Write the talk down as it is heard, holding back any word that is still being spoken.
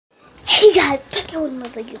Hey guys, back out with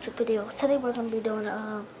another YouTube video. Today we're gonna be doing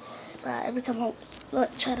every time I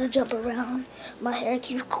try to jump around, my hair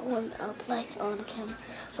keeps going up like on the camera.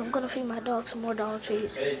 So I'm gonna feed my dog some more Dollar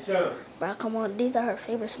Trees. Bro, come on, these are her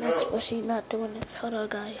favorite snacks, but she's not doing it. Hold on,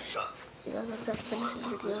 guys. You guys gonna just finish the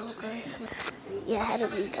video, guys? Yeah, I had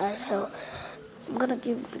to eat, guys. So I'm gonna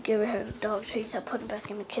give her the Dollar Trees. I put them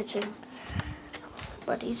back in the kitchen.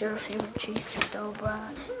 But these are her favorite treats, though, bro.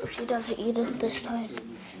 If she doesn't eat it this time.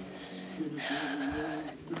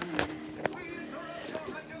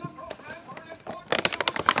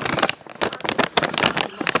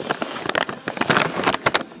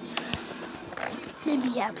 Maybe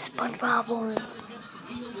you have SpongeBob on.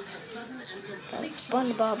 Got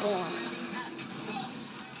SpongeBob on.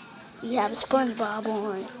 You have SpongeBob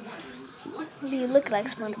on. Do you look like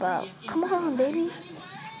SpongeBob? Come on, baby.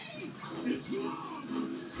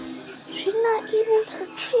 She's not eating her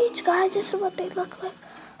treats, guys. This is what they look like.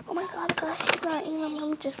 Oh my god, guys, she's not eating them. Let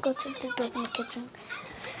me just go take this back in the kitchen.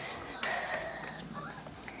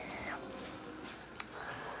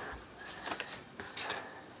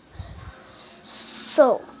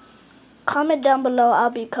 So, comment down below. I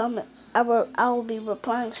will be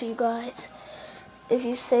replying to you guys. If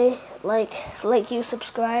you say like you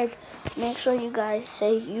subscribe, make sure you guys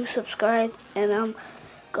say you subscribe, and I'm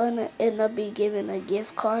gonna end up be giving a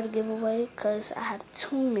gift card giveaway because I have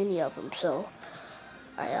too many of them. So,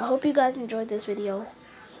 alright, I hope you guys enjoyed this video.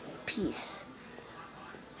 Peace.